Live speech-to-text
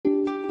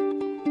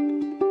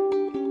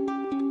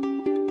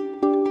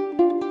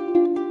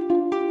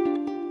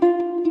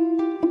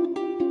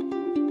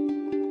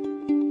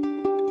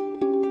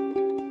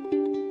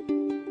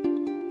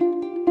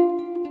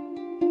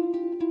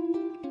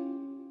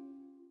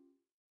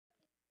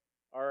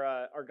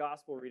Our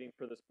gospel reading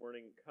for this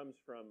morning comes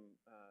from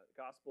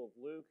Gospel of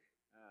Luke,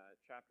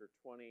 chapter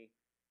 20,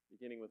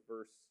 beginning with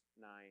verse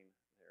 9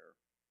 there.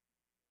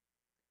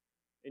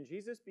 And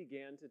Jesus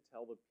began to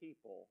tell the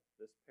people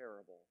this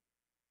parable.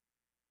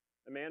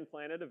 A man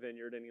planted a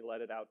vineyard and he let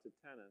it out to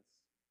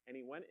tenants, and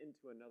he went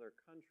into another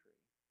country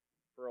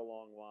for a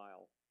long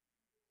while.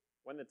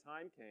 When the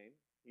time came,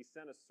 he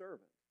sent a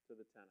servant to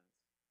the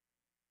tenants,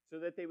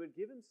 so that they would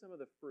give him some of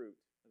the fruit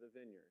of the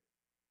vineyard.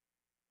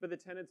 But the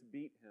tenants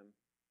beat him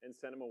and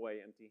sent him away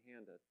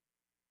empty-handed.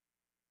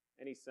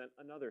 And he sent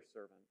another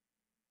servant.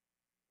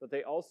 But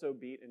they also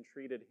beat and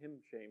treated him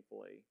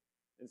shamefully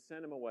and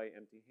sent him away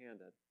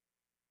empty-handed.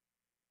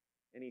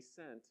 And he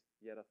sent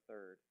yet a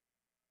third.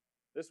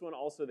 This one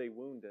also they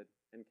wounded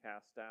and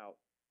cast out.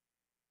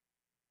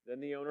 Then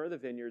the owner of the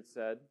vineyard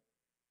said,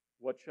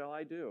 "What shall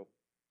I do?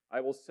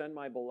 I will send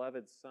my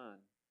beloved son.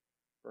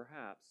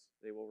 Perhaps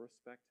they will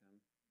respect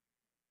him."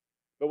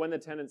 But when the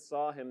tenants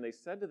saw him, they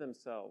said to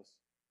themselves,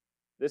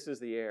 "This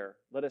is the heir.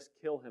 Let us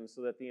kill him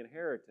so that the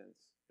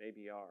inheritance may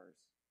be ours."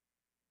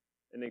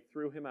 And they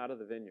threw him out of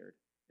the vineyard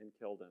and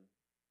killed him.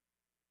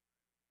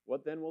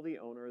 What then will the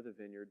owner of the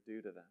vineyard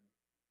do to them?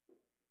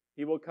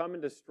 He will come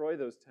and destroy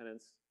those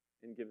tenants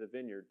and give the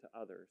vineyard to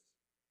others.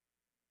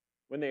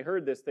 When they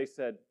heard this, they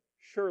said,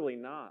 "Surely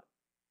not."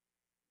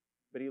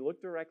 But he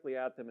looked directly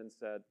at them and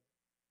said,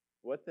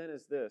 "What then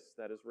is this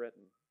that is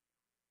written?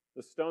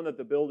 The stone that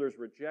the builders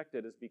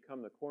rejected has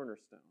become the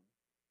cornerstone.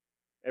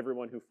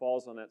 Everyone who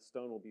falls on that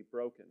stone will be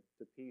broken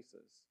to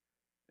pieces,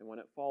 and when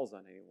it falls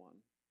on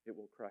anyone, it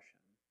will crush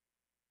him."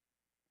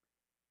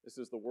 This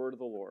is the word of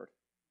the Lord.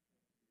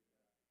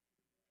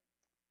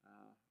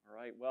 All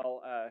right,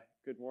 well,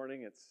 good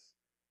morning. It's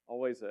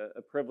always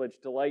a privilege,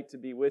 delight to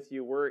be with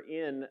you. We're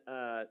in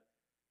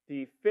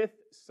the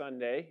fifth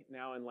Sunday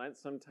now in Lent,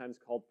 sometimes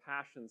called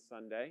Passion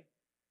Sunday.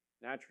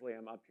 Naturally,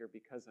 I'm up here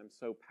because I'm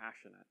so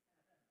passionate.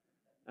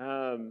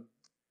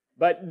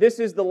 But this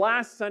is the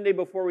last Sunday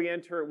before we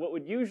enter what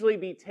would usually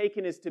be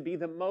taken as to be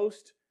the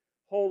most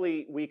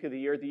holy week of the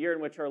year in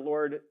which our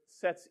Lord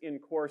sets in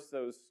course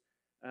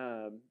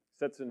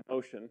sets in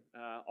motion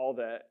all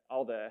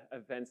the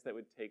events that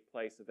would take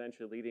place,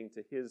 eventually leading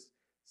to his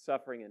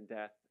suffering and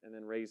death, and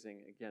then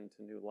raising again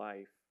to new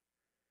life.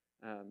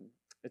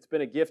 It's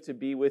been a gift to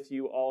be with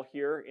you all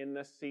here in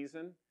this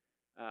season.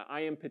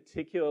 I am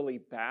particularly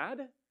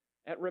bad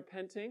at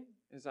repenting,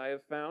 as I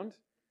have found.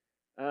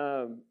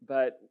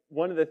 But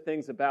one of the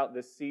things about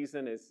this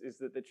season is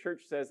that the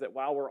church says that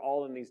while we're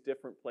all in these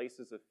different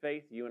places of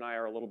faith, you and I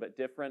are a little bit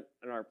different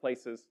in our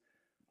places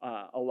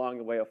along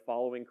the way of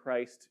following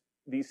Christ.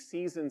 These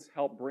seasons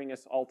help bring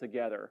us all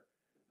together.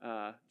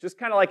 Just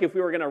kind of like if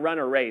we were going to run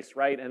a race,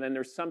 right? And then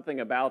there's something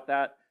about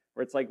that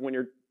where it's like when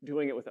you're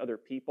doing it with other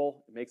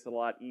people, it makes it a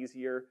lot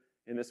easier.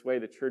 In this way,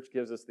 the church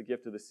gives us the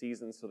gift of the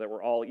season so that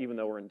we're all, even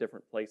though we're in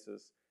different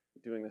places,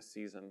 doing this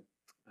season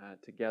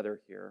together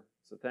here.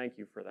 So thank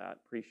you for that.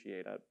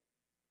 Appreciate it.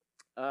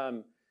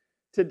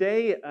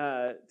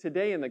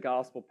 Today in the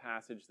gospel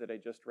passage that I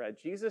just read,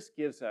 Jesus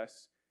gives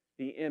us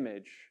the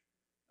image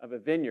of a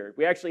vineyard.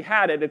 We actually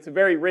had it. It's a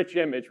very rich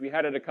image. We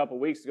had it a couple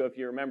weeks ago, if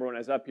you remember when I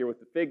was up here with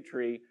the fig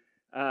tree.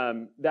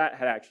 That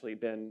had actually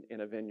been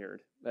in a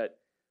vineyard. But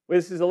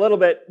this is a little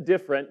bit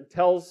different. It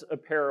tells a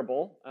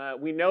parable.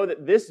 We know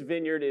that this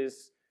vineyard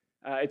is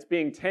it's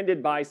being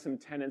tended by some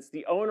tenants.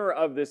 The owner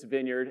of this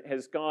vineyard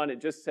has gone. It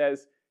just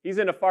says he's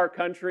in a far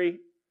country,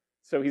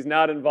 so he's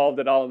not involved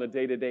at all in the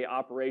day-to-day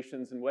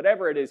operations. And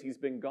whatever it is, he's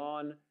been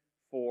gone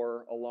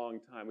for a long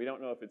time. We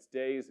don't know if it's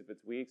days, if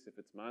it's weeks, if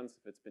it's months,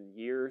 if it's been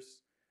years.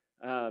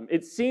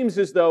 It seems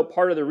as though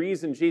part of the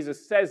reason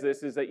Jesus says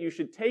this is that you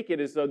should take it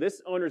as though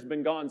this owner's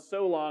been gone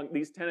so long,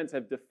 these tenants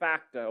have de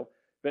facto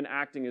been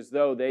acting as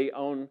though they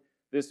own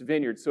this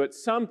vineyard. So at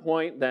some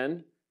point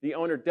then, the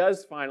owner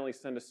does finally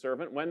send a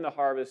servant when the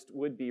harvest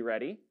would be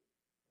ready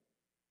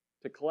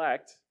to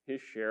collect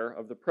his share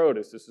of the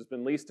produce. This has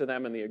been leased to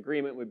them, and the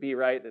agreement would be,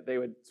 right, that they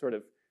would sort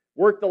of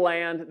work the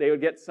land, they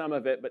would get some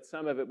of it, but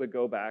some of it would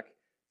go back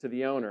to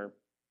the owner.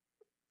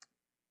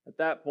 At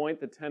that point,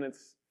 the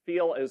tenants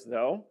feel as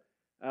though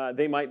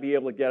they might be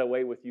able to get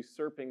away with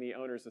usurping the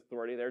owner's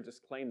authority there,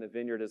 just claim the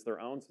vineyard as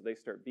their own, so they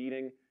start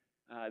beating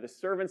the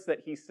servants that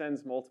he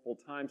sends multiple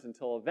times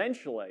until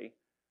eventually,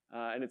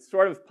 and it's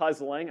sort of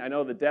puzzling. I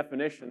know the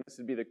definition, this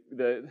would be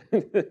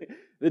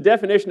the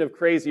definition of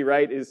crazy,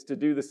 right, is to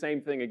do the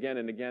same thing again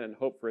and again and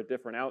hope for a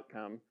different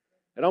outcome.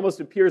 It almost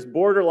appears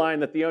borderline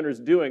that the owner's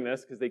doing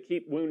this because they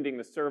keep wounding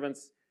the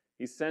servants.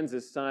 He sends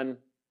his son.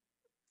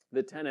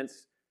 The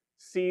tenants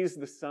seize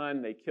the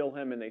son, they kill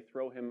him, and they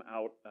throw him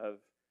out of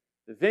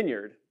the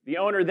vineyard. The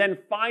owner then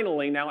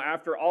finally, now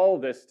after all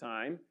this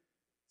time,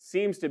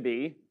 seems to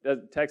be,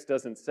 the text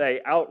doesn't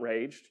say,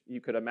 outraged,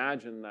 you could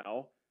imagine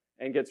though,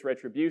 and gets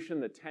retribution.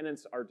 The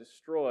tenants are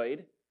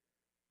destroyed.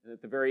 And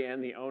at the very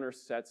end, the owner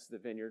sets the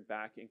vineyard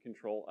back in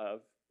control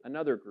of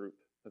another group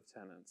of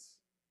tenants.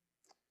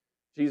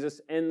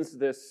 Jesus ends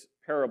this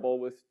parable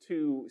with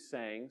two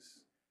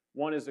sayings.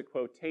 One is a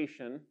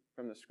quotation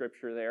from the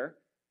scripture there,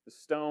 The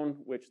stone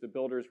which the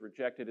builders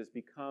rejected has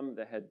become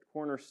the head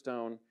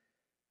cornerstone,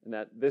 and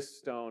that this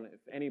stone, if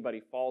anybody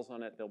falls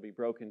on it, they'll be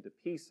broken to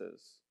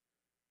pieces,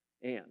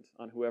 and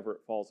on whoever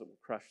it falls, it will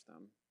crush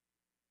them.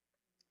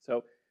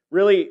 So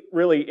really,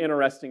 really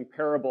interesting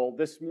parable.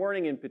 This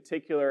morning in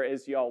particular,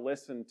 as y'all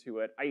listen to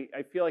it,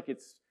 I feel like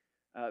it's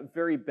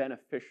very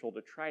beneficial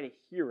to try to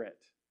hear it,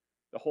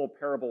 the whole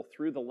parable,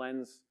 through the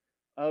lens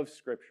of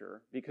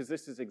Scripture, because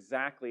this is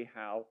exactly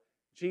how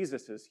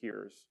Jesus'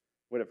 hearers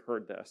would have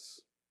heard this.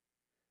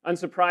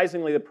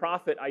 Unsurprisingly, the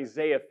prophet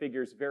Isaiah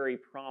figures very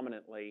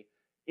prominently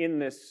in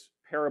this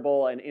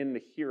parable and in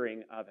the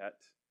hearing of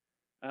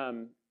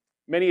it.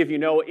 Many of you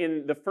know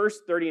in the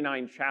first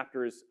 39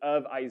 chapters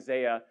of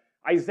Isaiah,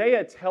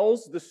 Isaiah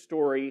tells the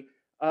story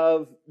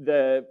of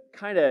the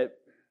kind of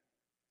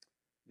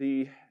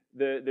the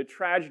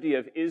tragedy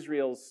of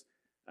Israel's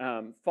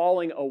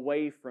falling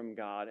away from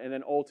God, and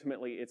then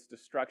ultimately its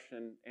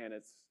destruction and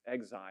its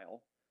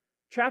exile.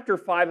 Chapter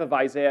 5 of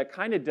Isaiah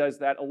kind of does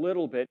that a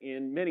little bit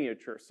in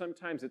miniature.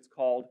 Sometimes it's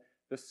called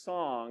the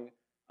Song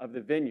of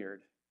the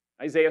Vineyard.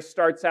 Isaiah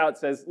starts out,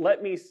 says,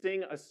 "Let me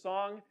sing a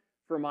song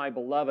for my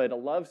beloved, a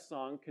love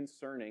song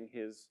concerning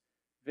his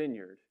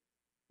vineyard."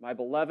 My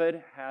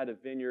beloved had a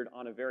vineyard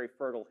on a very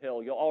fertile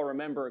hill. You'll all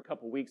remember a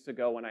couple weeks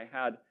ago when I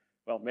had,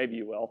 well, maybe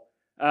you will,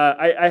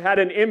 I had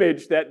an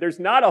image that there's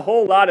not a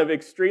whole lot of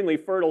extremely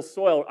fertile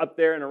soil up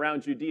there and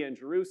around Judea and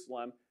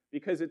Jerusalem,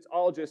 because it's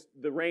all just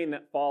the rain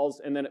that falls,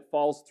 and then it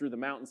falls through the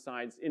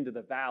mountainsides into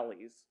the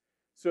valleys.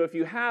 So if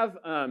you have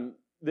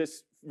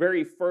this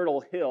very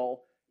fertile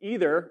hill,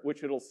 either,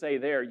 which it'll say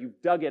there, you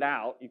dug it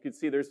out, you can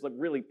see there's like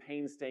really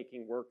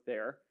painstaking work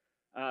there,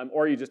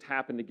 or you just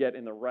happen to get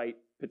in the right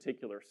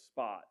particular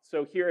spot.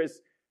 So here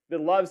is the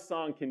love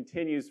song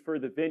continues for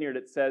the vineyard.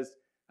 It says,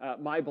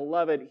 my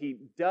beloved, he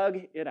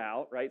dug it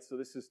out, right? So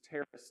this is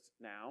terraced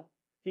now.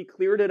 He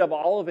cleared it of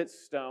all of its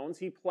stones.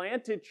 He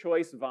planted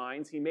choice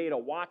vines. He made a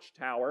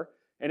watchtower.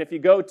 And if you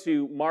go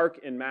to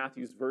Mark and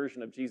Matthew's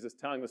version of Jesus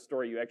telling the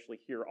story, you actually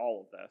hear all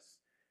of this.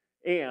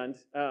 And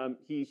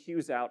he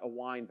hews out a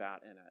wine vat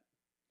in it.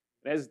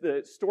 As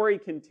the story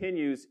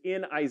continues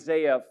in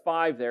Isaiah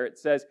 5 there, it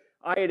says,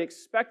 I had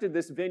expected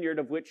this vineyard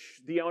of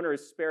which the owner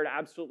has spared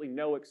absolutely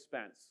no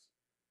expense.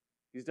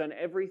 He's done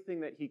everything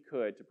that he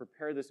could to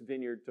prepare this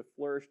vineyard to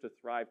flourish, to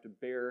thrive, to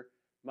bear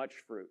much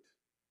fruit.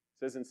 It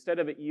says instead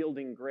of it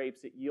yielding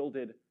grapes, it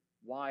yielded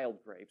wild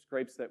grapes,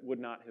 grapes that would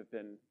not have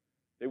been,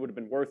 they would have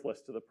been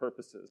worthless to the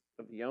purposes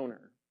of the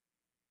owner.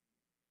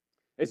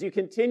 As you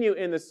continue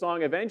in the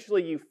song,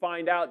 eventually you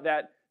find out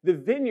that the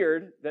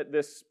vineyard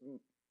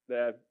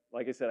that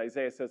like I said,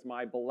 Isaiah says,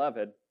 my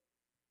beloved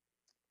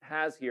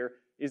has here,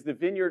 is the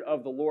vineyard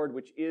of the Lord,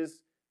 which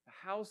is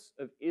the house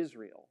of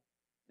Israel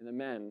and the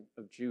men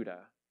of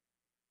Judah.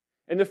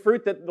 And the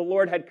fruit that the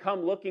Lord had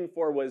come looking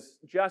for was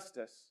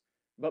justice,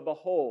 but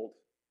behold,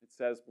 it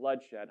says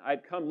bloodshed. I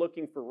had come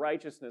looking for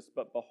righteousness,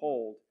 but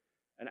behold,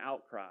 an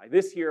outcry.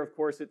 This here, of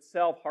course,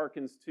 itself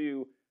harkens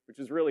to, which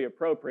is really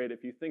appropriate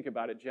if you think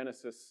about it,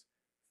 Genesis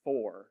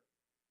 4.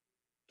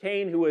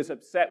 Cain, who was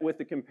upset with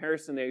the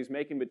comparison that he was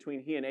making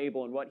between he and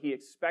Abel and what he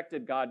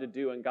expected God to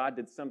do, and God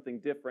did something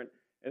different,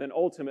 and then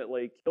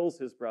ultimately kills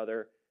his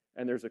brother,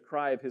 and there's a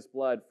cry of his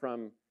blood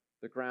from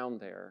the ground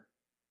there.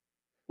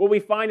 What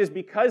we find is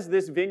because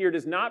this vineyard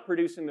is not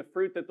producing the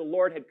fruit that the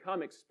Lord had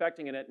come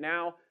expecting in it,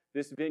 now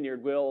this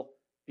vineyard will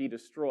be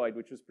destroyed,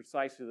 which is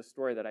precisely the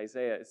story that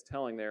Isaiah is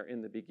telling there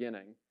in the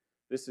beginning.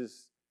 This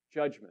is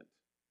judgment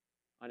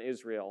on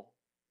Israel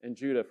and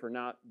Judah for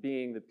not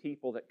being the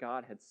people that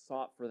God had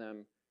sought for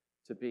them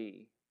to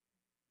be.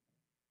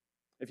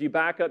 If you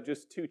back up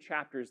just 2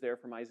 chapters there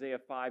from Isaiah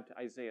 5 to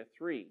Isaiah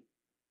 3,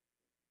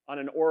 on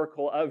an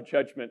oracle of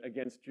judgment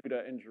against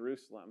Judah and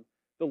Jerusalem,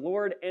 the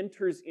Lord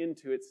enters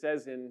into, it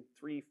says in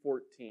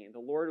 3:14, the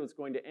Lord was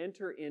going to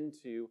enter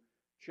into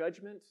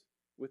judgment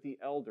with the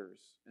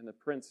elders and the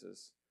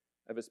princes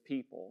of his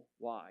people.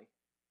 Why?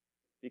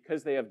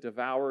 Because they have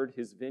devoured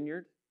his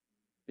vineyard,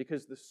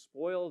 because the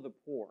spoil of the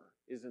poor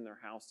is in their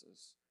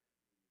houses,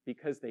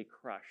 because they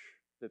crush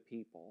the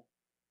people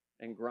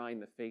and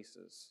grind the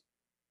faces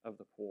of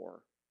the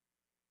poor.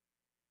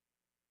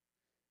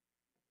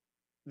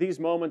 These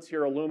moments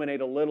here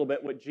illuminate a little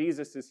bit what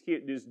Jesus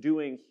is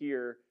doing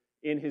here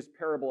in his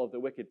parable of the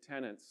wicked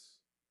tenants.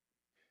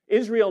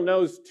 Israel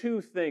knows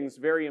 2 things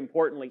very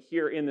importantly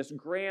here in this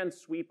grand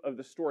sweep of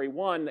the story.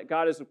 One, that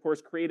God has, of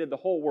course, created the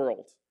whole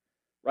world,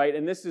 right?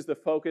 And this is the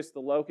focus,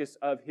 the locus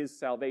of his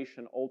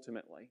salvation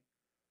ultimately.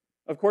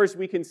 Of course,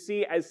 we can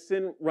see as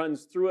sin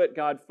runs through it,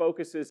 God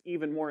focuses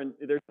even more,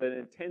 there's an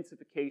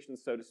intensification,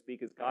 so to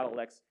speak, as God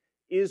elects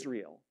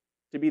Israel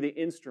to be the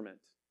instrument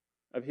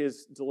of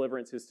his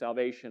deliverance, his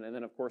salvation. And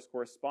then, of course,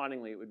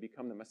 correspondingly, it would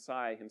become the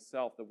Messiah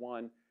himself, the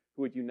one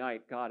who would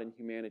unite God and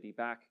humanity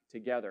back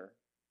together.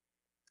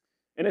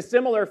 In a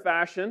similar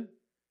fashion,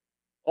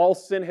 all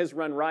sin has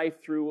run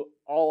rife through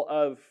all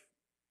of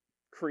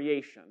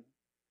creation.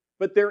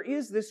 But there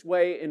is this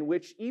way in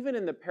which, even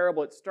in the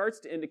parable, it starts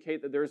to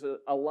indicate that there's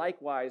a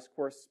likewise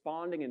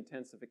corresponding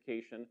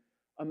intensification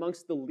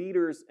amongst the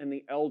leaders and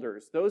the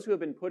elders, those who have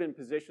been put in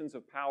positions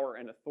of power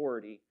and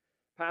authority.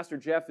 Pastor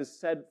Jeff has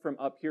said from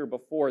up here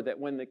before that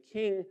when the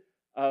king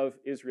of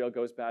Israel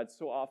goes bad,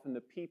 so often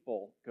the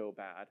people go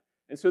bad.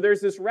 And so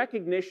there's this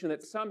recognition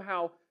that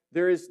somehow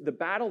there is the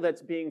battle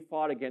that's being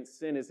fought against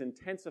sin is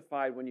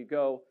intensified when you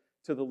go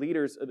to the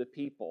leaders of the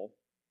people.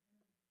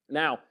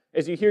 Now,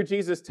 as you hear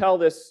Jesus tell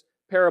this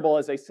parable,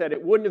 as I said,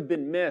 it wouldn't have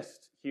been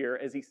missed here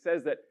as he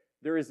says that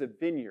there is a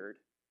vineyard,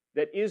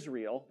 that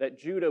Israel, that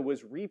Judah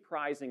was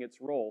reprising its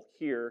role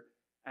here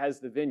as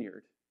the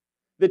vineyard.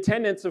 The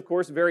tenants, of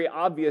course, very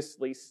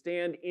obviously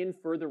stand in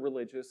for the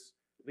religious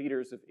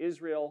leaders of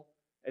Israel.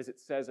 As it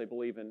says, I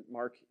believe, in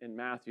Mark and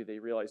Matthew, they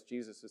realize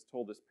Jesus has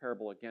told this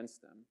parable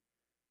against them.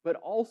 But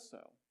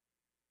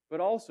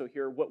also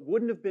here, what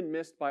wouldn't have been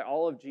missed by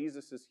all of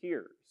Jesus'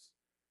 hearers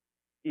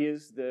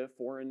is the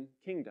foreign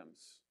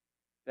kingdoms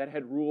that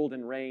had ruled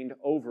and reigned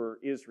over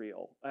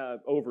Israel,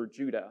 over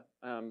Judah,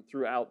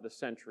 throughout the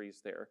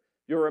centuries there.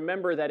 You'll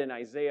remember that in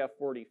Isaiah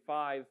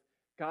 45,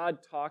 God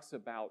talks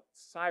about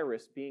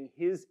Cyrus being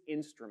his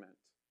instrument.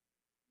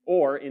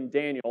 Or in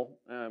Daniel,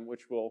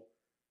 which will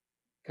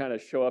kind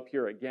of show up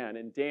here again,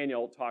 and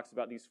Daniel talks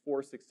about these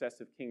 4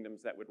 successive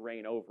kingdoms that would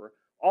reign over.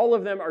 All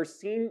of them are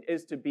seen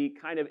as to be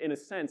kind of, in a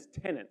sense,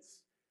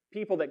 tenants,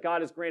 people that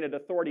God has granted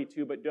authority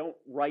to but don't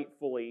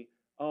rightfully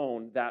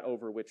own that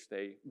over which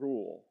they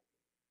rule.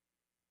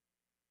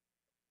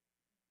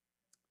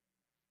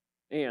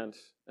 And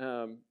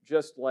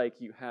just like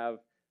you have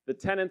the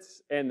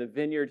tenants and the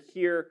vineyard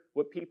here,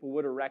 what people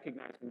would have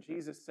recognized when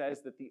Jesus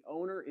says that the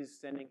owner is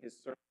sending his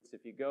servants.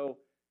 If you go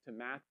to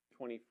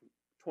Matthew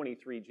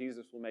 23,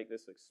 Jesus will make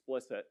this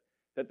explicit,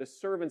 that the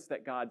servants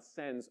that God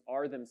sends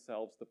are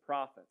themselves the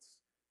prophets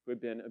who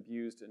have been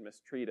abused and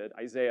mistreated.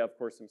 Isaiah, of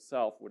course,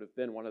 himself would have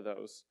been one of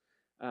those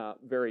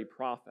very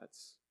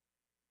prophets.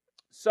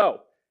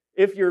 So,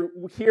 if you're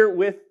here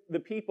with the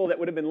people that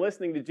would have been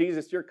listening to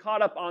Jesus, you're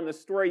caught up on the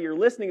story. You're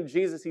listening to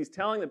Jesus. He's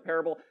telling the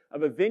parable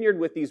of a vineyard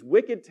with these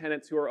wicked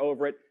tenants who are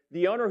over it,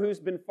 the owner who's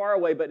been far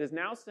away but is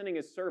now sending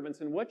his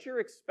servants. And what you're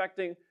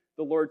expecting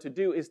the Lord to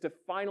do is to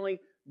finally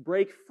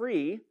break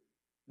free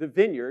the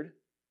vineyard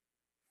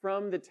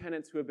from the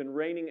tenants who have been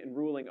reigning and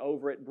ruling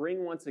over it,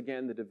 bring once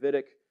again the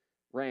Davidic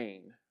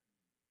reign.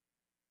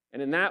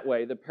 And in that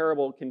way, the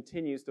parable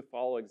continues to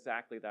follow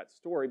exactly that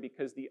story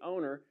because the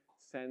owner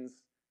sends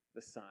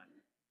the Son.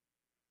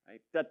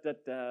 Right?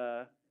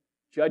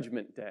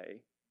 Judgment Day.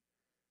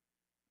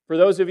 For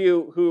those of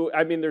you who,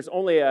 there's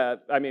only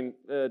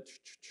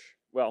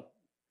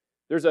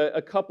there's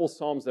a couple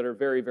Psalms that are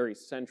very, very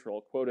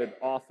central, quoted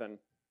often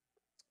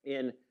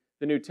in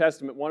the New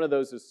Testament. One of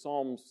those is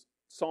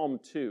Psalm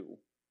 2.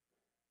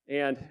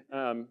 And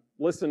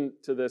listen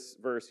to this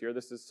verse here.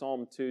 This is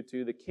Psalm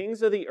 2:2. The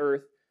kings of the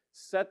earth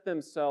set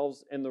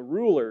themselves, and the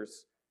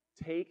rulers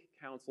take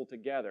counsel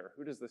together.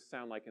 Who does this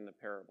sound like in the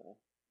parable?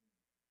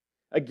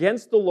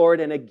 Against the Lord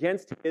and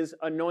against his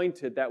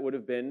anointed. That would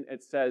have been,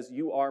 it says,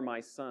 you are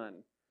my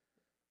son,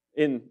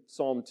 in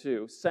Psalm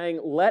 2, saying,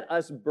 let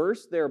us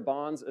burst their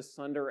bonds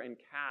asunder and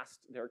cast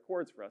their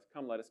cords for us.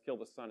 Come, let us kill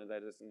the son, and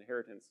that his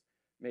inheritance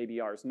may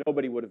be ours.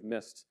 Nobody would have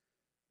missed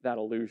that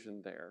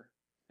allusion there.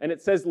 And it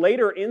says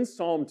later in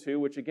Psalm 2,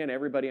 which again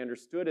everybody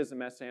understood as a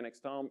messianic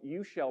psalm,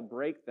 you shall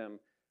break them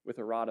with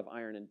a rod of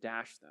iron and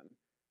dash them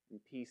in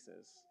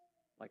pieces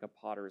like a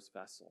potter's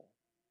vessel.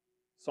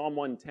 Psalm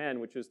 110,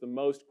 which is the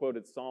most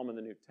quoted psalm in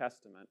the New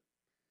Testament.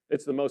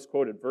 It's the most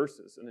quoted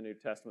verses in the New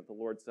Testament. The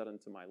Lord said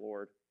unto my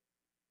Lord.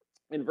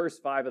 In verse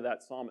 5 of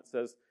that psalm, it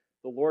says,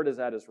 the Lord is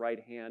at his right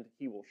hand.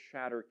 He will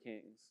shatter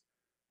kings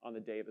on the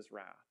day of his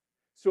wrath.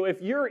 So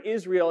if you're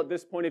Israel at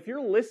this point, if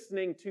you're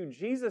listening to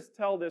Jesus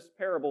tell this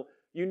parable,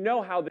 you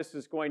know how this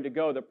is going to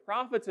go. The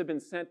prophets have been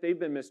sent. They've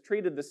been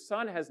mistreated. The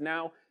Son has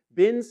now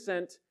been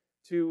sent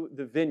to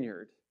the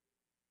vineyard.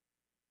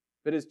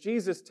 But as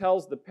Jesus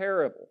tells the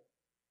parable,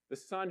 the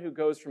son who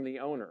goes from the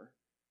owner,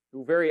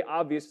 who very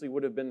obviously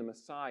would have been the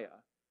Messiah,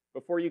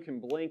 before you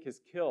can blink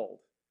is killed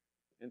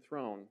and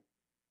thrown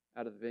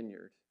out of the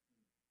vineyard.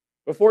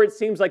 Before it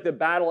seems like the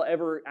battle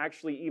ever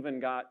actually even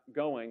got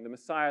going, the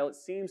Messiah, it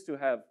seems to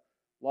have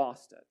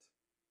lost it.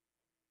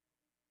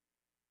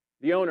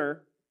 The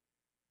owner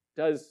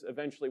does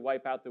eventually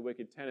wipe out the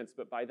wicked tenants,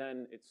 but by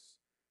then it's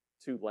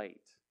too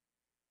late.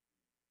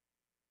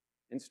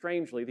 And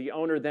strangely, the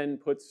owner then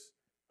puts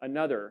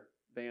another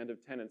band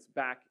of tenants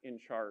back in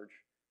charge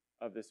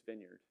of this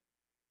vineyard.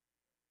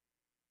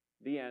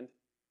 The end.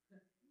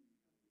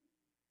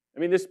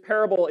 This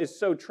parable is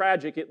so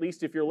tragic, at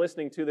least if you're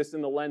listening to this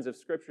in the lens of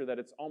Scripture, that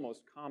it's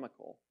almost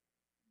comical.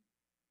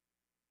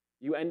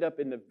 You end up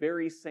in the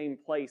very same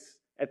place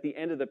at the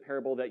end of the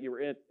parable that you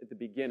were in at the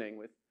beginning,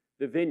 with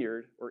the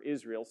vineyard, or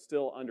Israel,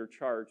 still under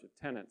charge of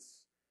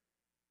tenants,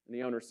 and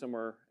the owner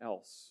somewhere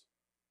else.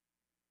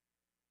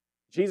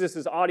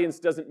 Jesus' audience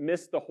doesn't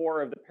miss the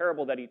horror of the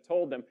parable that he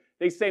told them.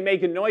 They say, me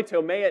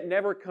genoito, may it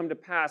never come to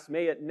pass,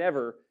 may it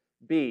never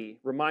be.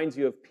 Reminds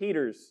you of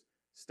Peter's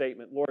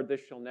statement, Lord,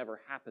 this shall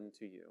never happen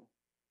to you.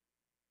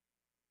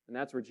 And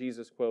that's where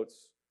Jesus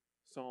quotes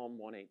Psalm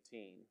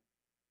 118,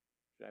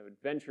 I would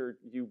venture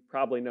you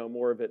probably know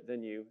more of it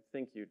than you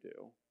think you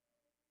do.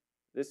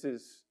 This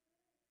is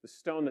the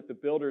stone that the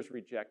builders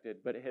rejected,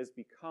 but it has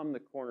become the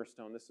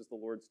cornerstone. This is the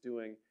Lord's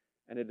doing,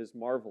 and it is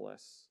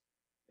marvelous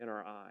in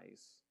our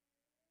eyes.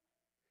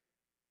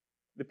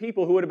 The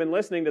people who would have been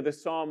listening to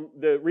this psalm,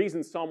 the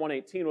reason Psalm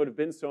 118 would have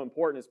been so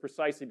important is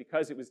precisely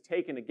because it was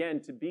taken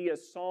again to be a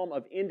psalm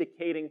of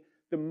indicating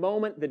the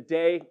moment, the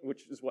day,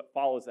 which is what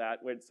follows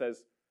that, where it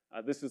says,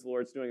 this is the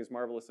Lord's doing is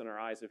marvelous in our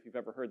eyes. If you've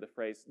ever heard the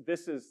phrase,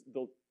 this is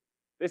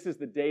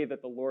the day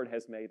that the Lord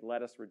has made.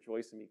 Let us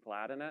rejoice and be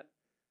glad in it.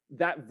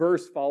 That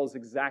verse follows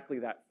exactly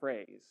that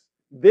phrase.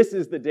 This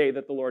is the day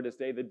that the Lord has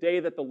made, the day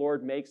that the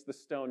Lord makes the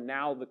stone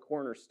now the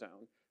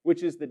cornerstone,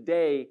 which is the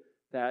day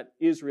that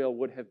Israel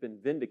would have been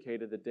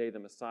vindicated the day the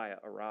Messiah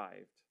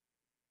arrived.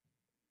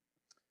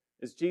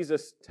 As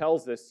Jesus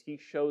tells us, he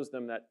shows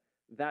them that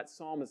that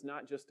psalm is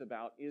not just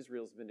about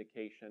Israel's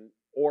vindication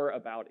or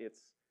about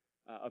its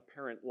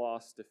apparent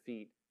loss,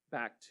 defeat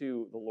back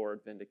to the Lord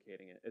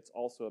vindicating it. It's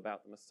also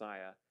about the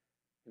Messiah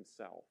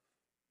himself.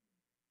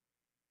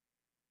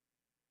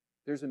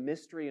 There's a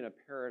mystery and a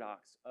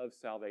paradox of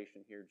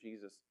salvation here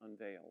Jesus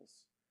unveils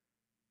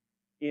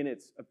in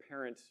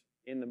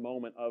the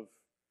moment of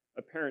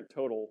apparent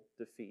total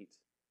defeat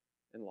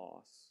and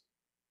loss.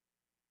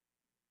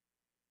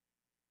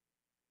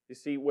 You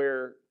see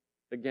where,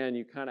 again,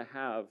 you kind of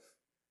have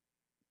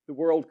the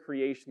world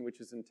creation, which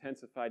is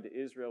intensified to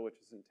Israel, which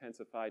is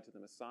intensified to the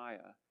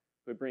Messiah,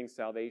 who brings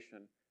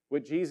salvation.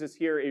 What Jesus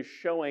here is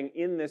showing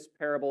in this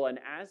parable, and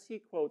as he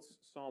quotes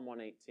Psalm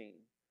 118,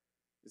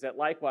 is that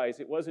likewise,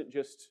 it wasn't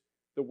just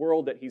the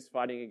world that he's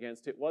fighting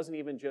against. It wasn't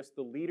even just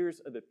the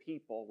leaders of the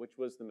people, which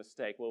was the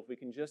mistake. Well, if we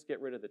can just get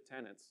rid of the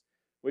tenants,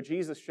 what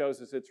Jesus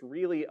shows us it's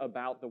really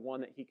about the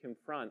one that he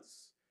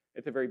confronts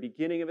at the very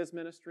beginning of his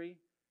ministry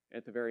and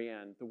at the very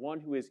end. The one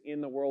who is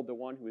in the world, the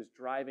one who is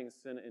driving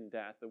sin and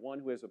death, the one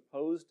who has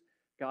opposed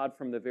God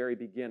from the very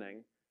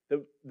beginning.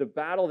 The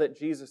battle that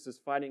Jesus is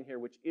fighting here,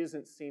 which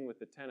isn't seen with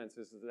the tenants,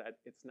 is that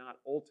it's not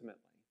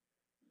ultimately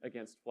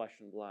against flesh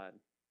and blood.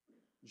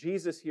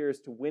 Jesus here is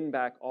to win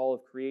back all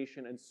of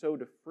creation and so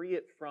to free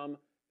it from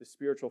the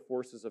spiritual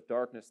forces of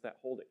darkness that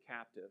hold it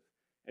captive.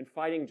 And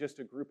fighting just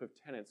a group of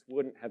tenants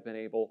wouldn't have been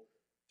able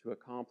to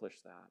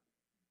accomplish that.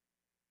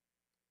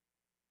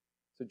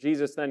 So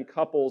Jesus then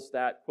couples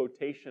that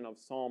quotation of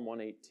Psalm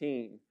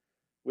 118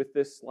 with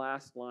this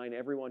last line,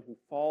 everyone who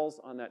falls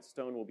on that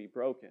stone will be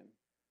broken,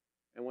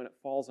 and when it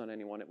falls on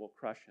anyone, it will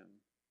crush him.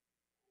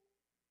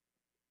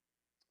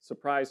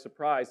 Surprise,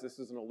 surprise, this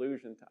is an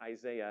allusion to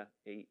Isaiah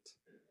 8.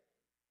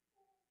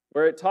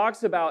 Where it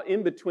talks about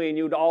in between,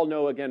 you'd all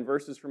know again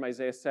verses from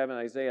Isaiah 7,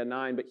 Isaiah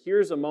 9, but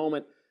here's a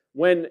moment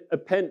when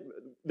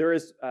there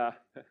is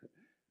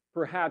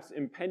perhaps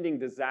impending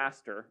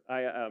disaster.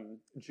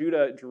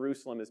 Judah,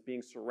 Jerusalem is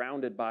being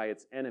surrounded by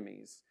its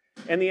enemies.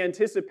 And the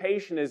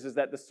anticipation is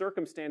that the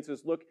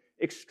circumstances look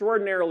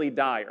extraordinarily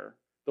dire.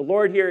 The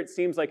Lord here, it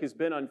seems like, has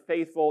been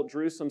unfaithful.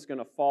 Jerusalem's going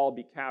to fall,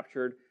 be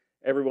captured.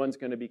 Everyone's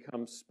going to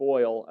become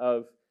spoil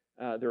of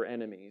their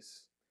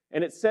enemies.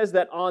 And it says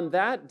that on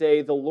that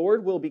day, the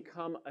Lord will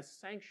become a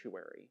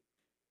sanctuary,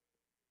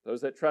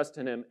 those that trust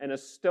in him, and a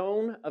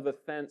stone of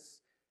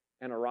offense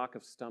and a rock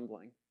of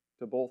stumbling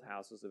to both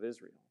houses of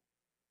Israel.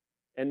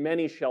 And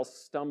many shall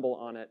stumble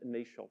on it, and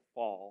they shall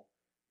fall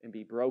and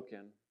be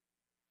broken.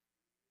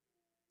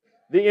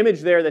 The image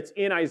there that's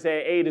in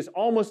Isaiah 8 is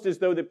almost as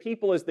though the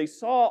people, as they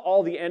saw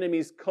all the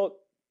enemies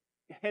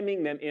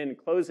hemming them in,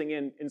 closing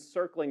in,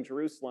 encircling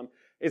Jerusalem,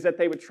 is that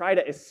they would try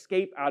to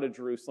escape out of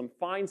Jerusalem,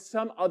 find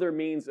some other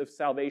means of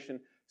salvation,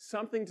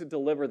 something to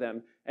deliver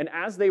them. And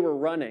as they were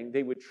running,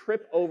 they would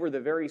trip over the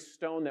very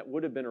stone that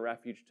would have been a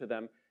refuge to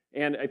them.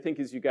 And I think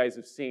as you guys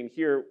have seen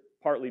here,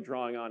 partly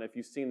drawing on, if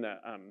you've seen the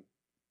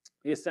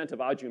Ascent of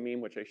Adumim,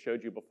 which I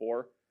showed you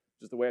before,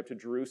 which is the way up to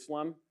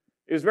Jerusalem,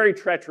 it was very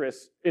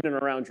treacherous in and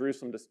around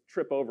Jerusalem to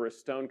trip over a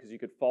stone because you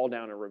could fall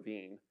down a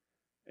ravine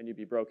and you'd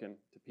be broken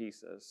to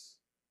pieces.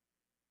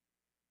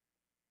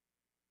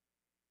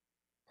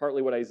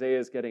 Partly what Isaiah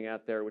is getting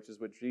at there, which is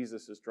what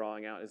Jesus is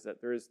drawing out, is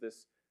that there is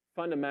this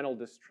fundamental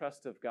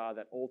distrust of God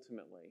that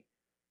ultimately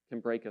can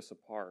break us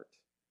apart.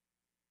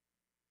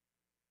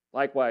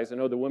 Likewise, I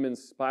know the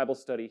women's Bible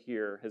study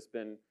here has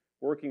been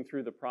working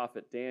through the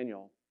prophet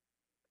Daniel.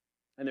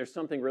 And there's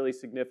something really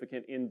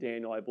significant in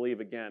Daniel, I believe,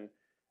 again,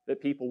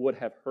 that people would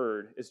have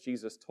heard as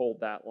Jesus told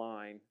that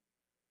line.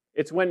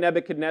 It's when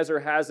Nebuchadnezzar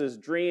has his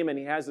dream, and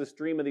he has this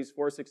dream of these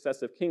 4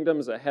 successive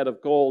kingdoms, a head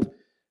of gold,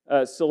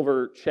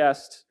 silver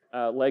chest,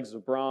 legs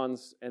of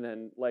bronze, and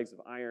then legs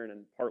of iron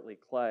and partly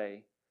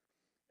clay.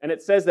 And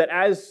it says that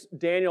as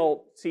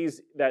Daniel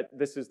sees that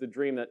this is the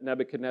dream that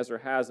Nebuchadnezzar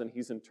has, and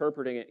he's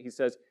interpreting it, he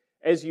says,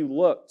 as you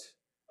looked,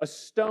 a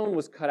stone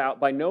was cut out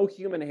by no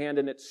human hand,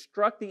 and it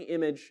struck the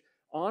image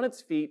on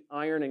its feet,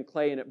 iron and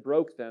clay, and it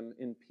broke them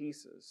in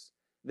pieces.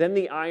 Then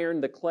the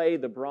iron, the clay,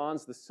 the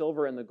bronze, the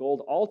silver, and the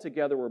gold all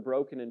together were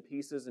broken in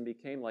pieces and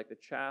became like the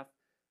chaff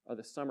of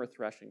the summer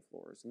threshing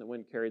floors, and the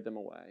wind carried them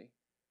away.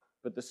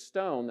 But the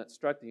stone that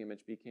struck the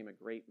image became a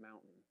great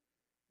mountain,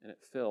 and it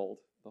filled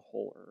the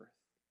whole earth.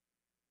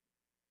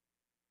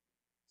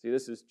 See,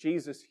 this is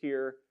Jesus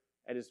here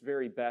at his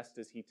very best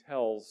as he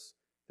tells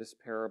this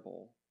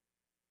parable.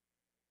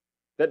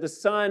 That the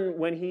son,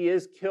 when he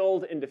is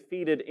killed and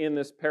defeated in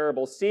this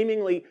parable,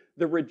 seemingly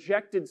the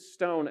rejected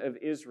stone of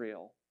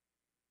Israel,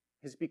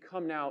 has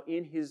become now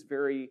in his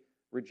very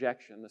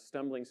rejection, the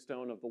stumbling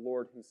stone of the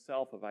Lord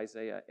himself of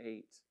Isaiah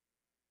 8.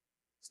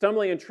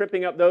 Stumbling and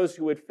tripping up those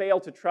who would fail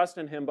to trust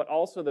in him, but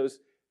also those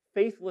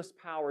faithless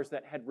powers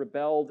that had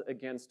rebelled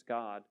against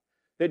God.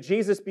 That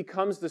Jesus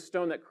becomes the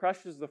stone that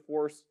crushes the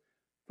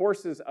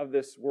forces of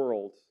this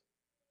world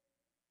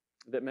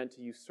that meant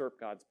to usurp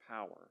God's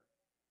power.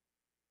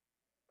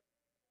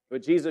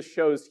 What Jesus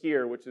shows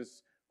here, which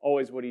is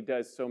always what he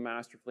does so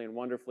masterfully and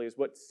wonderfully, is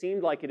what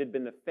seemed like it had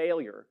been the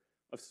failure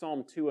of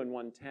Psalm 2 and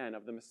 110,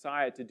 of the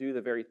Messiah to do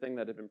the very thing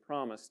that had been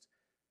promised,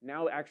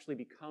 now actually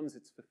becomes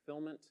its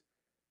fulfillment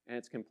and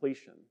its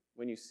completion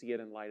when you see it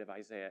in light of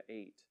Isaiah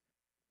 8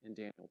 and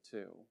Daniel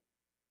 2.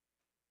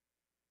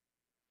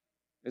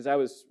 As I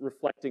was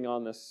reflecting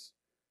on this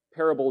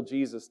parable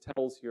Jesus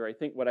tells here, I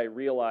think what I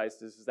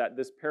realized is that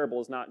this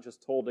parable is not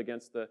just told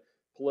against the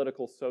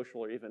political,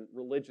 social, or even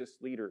religious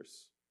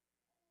leaders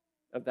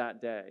of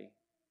that day.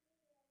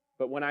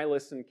 But when I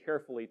listen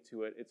carefully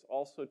to it, it's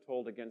also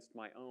told against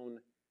my own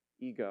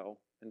ego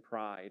and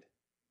pride.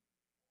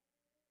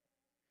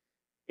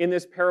 In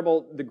this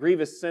parable, the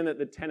grievous sin that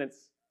the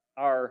tenants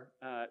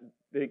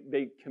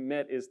they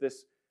commit is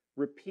this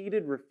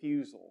repeated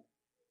refusal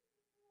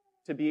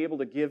to be able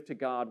to give to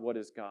God what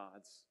is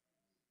God's.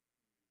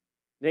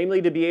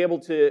 Namely, to be able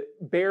to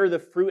bear the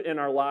fruit in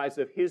our lives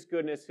of his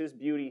goodness, his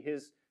beauty,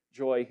 his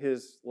joy,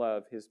 his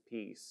love, his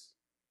peace.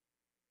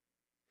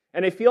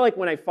 And I feel like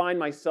when I find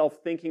myself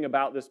thinking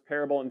about this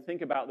parable and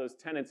think about those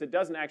tenants, it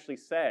doesn't actually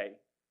say,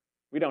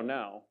 we don't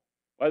know,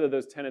 whether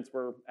those tenants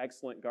were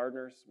excellent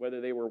gardeners,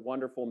 whether they were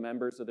wonderful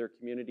members of their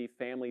community,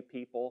 family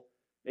people.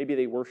 Maybe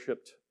they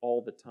worshiped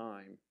all the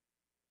time.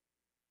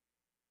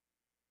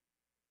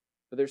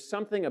 But there's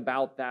something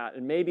about that,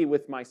 and maybe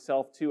with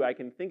myself too, I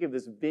can think of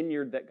this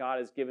vineyard that God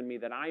has given me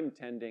that I'm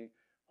tending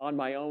on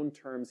my own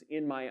terms,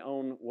 in my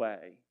own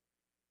way.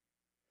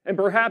 And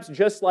perhaps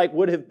just like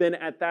would have been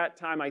at that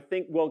time, I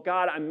think, well,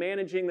 God, I'm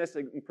managing this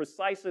in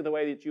precisely the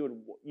way that you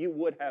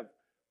would have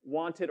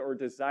wanted or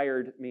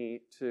desired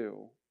me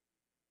to.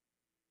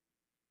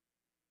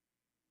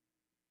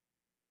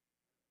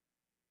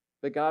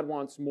 But God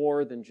wants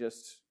more than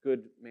just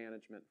good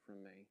management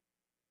from me.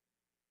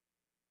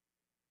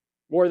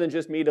 More than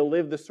just me to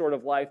live the sort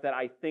of life that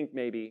I think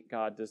maybe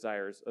God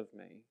desires of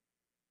me.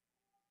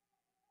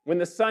 When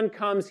the Son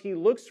comes, he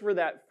looks for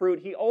that fruit.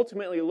 He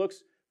ultimately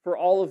looks for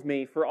all of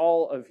me, for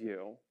all of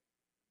you.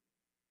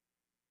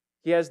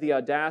 He has the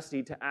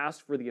audacity to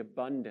ask for the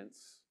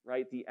abundance,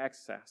 right? The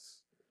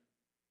excess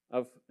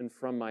of and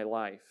from my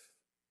life.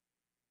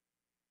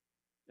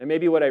 And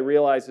maybe what I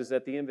realize is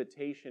that the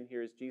invitation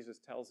here, as Jesus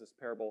tells this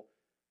parable,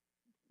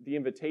 the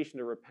invitation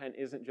to repent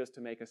isn't just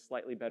to make a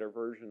slightly better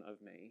version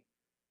of me,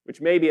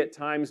 which maybe at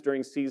times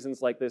during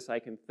seasons like this I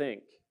can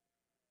think,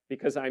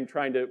 because I'm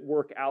trying to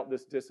work out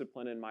this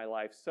discipline in my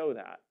life so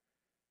that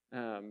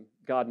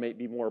God may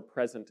be more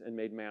present and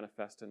made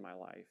manifest in my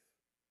life.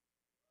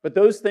 But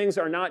those things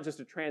are not just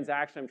a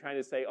transaction. I'm trying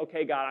to say,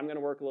 okay, God, I'm going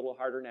to work a little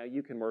harder now.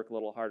 You can work a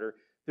little harder.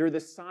 They're the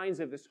signs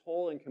of this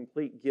whole and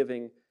complete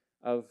giving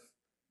of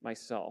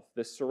myself,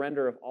 this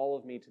surrender of all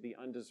of me to the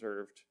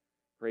undeserved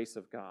grace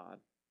of God.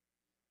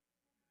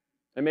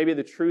 And maybe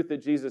the truth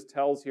that Jesus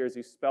tells here as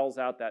he spells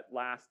out that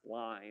last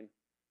line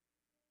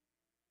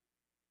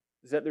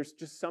is that there's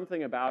just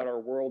something about our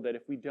world that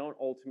if we don't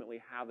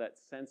ultimately have that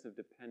sense of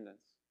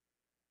dependence,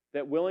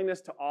 that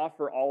willingness to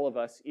offer all of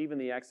us, even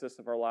the excess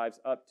of our lives,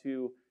 up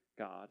to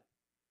God,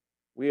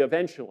 we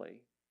eventually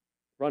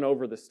run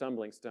over the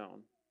stumbling stone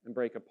and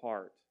break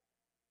apart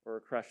or are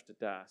crushed to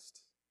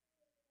dust.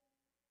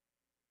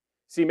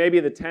 See, maybe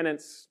the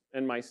tenants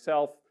and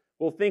myself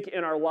will think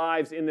in our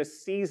lives in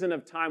this season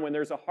of time when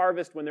there's a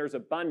harvest, when there's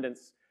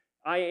abundance,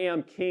 I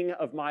am king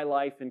of my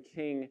life and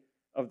king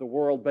of the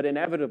world. But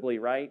inevitably,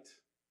 right,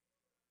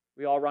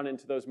 we all run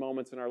into those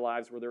moments in our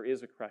lives where there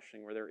is a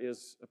crushing, where there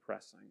is a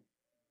pressing.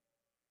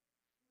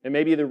 And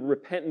maybe the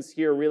repentance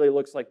here really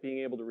looks like being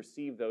able to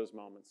receive those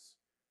moments,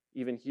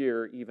 even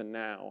here, even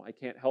now. I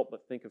can't help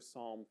but think of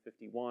Psalm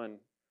 51. It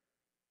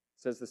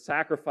says, the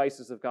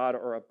sacrifices of God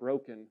are a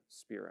broken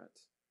spirit.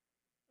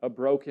 A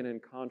broken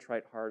and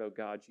contrite heart, O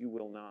God, you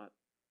will not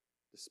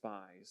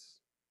despise.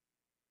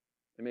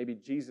 And maybe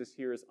Jesus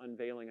here is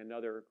unveiling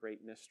another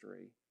great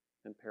mystery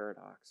and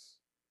paradox.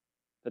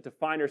 That to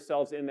find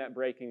ourselves in that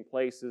breaking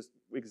place is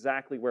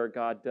exactly where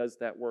God does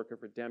that work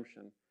of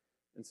redemption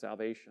and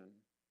salvation.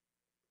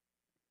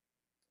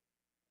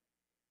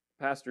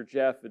 Pastor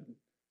Jeff had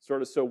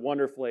sort of so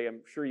wonderfully,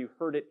 I'm sure you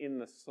heard it in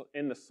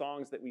the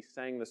songs that we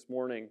sang this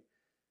morning,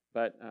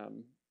 but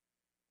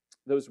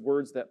those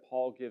words that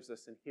Paul gives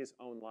us in his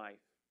own life,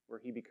 where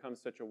he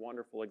becomes such a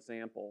wonderful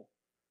example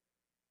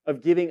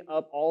of giving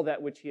up all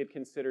that which he had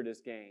considered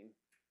as gain,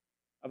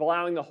 of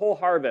allowing the whole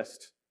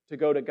harvest to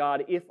go to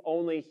God if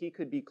only he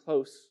could be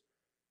close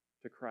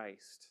to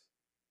Christ.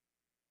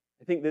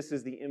 I think this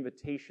is the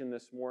invitation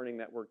this morning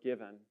that we're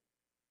given.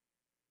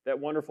 That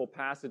wonderful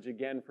passage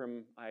again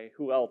from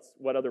who else,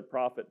 what other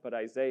prophet but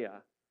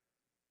Isaiah,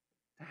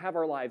 to have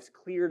our lives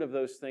cleared of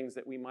those things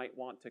that we might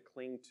want to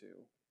cling to,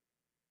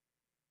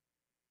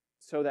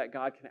 so that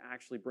God can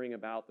actually bring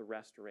about the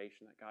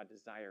restoration that God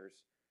desires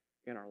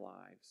in our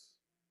lives.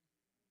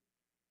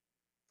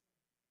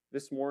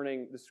 This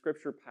morning, the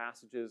scripture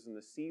passages and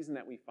the season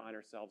that we find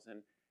ourselves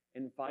in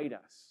invite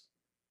us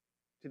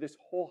to this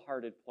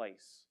wholehearted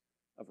place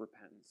of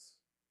repentance,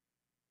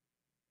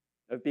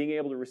 of being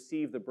able to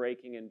receive the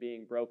breaking and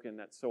being broken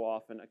that so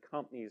often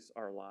accompanies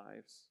our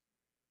lives.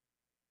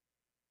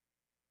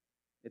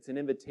 It's an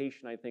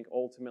invitation, I think,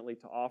 ultimately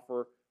to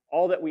offer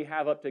all that we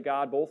have up to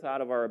God, both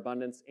out of our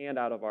abundance and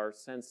out of our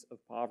sense of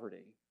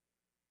poverty,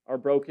 our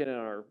broken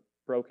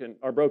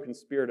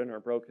spirit and our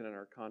broken and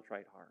our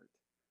contrite heart.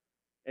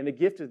 And the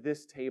gift of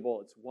this table,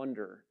 its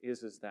wonder,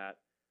 is that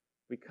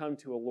we come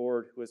to a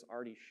Lord who has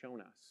already shown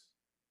us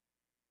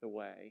the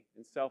way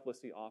in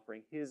selflessly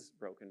offering his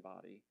broken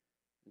body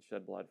and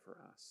shed blood for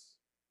us.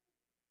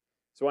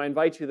 So I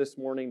invite you this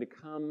morning to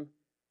come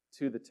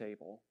to the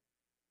table,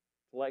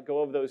 to let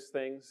go of those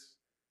things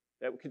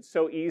that could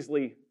so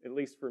easily, at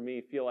least for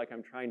me, feel like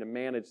I'm trying to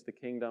manage the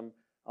kingdom.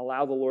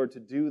 Allow the Lord to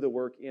do the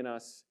work in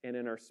us and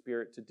in our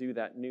spirit to do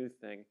that new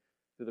thing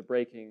through the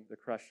breaking, the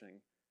crushing,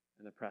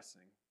 and the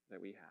pressing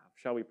that we have.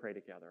 Shall we pray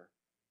together?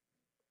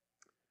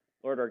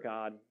 Lord our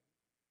God,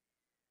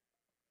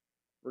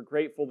 we're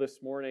grateful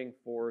this morning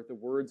for the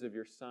words of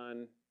your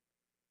Son,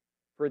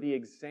 for the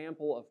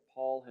example of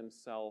Paul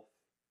himself,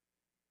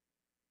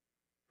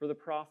 for the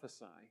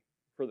prophesying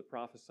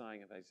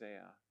of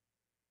Isaiah.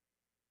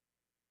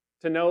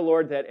 To know,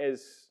 Lord, that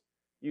as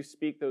you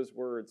speak those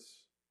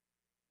words,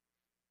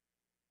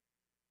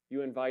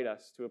 you invite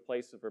us to a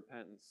place of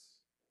repentance.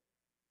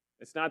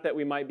 It's not that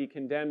we might be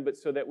condemned, but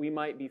so that we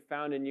might be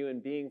found in you,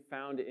 and being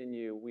found in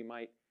you, we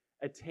might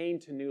attain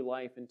to new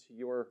life and to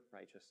your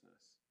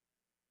righteousness.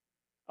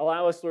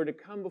 Allow us, Lord, to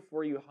come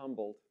before you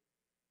humbled,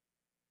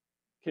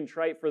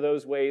 contrite for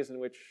those ways in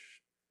which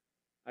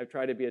I've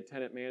tried to be a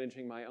tenant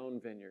managing my own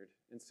vineyard,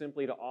 and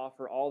simply to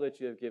offer all that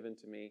you have given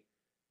to me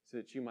so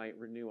that you might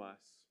renew us.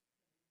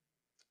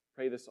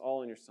 Pray this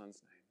all in your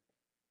Son's name.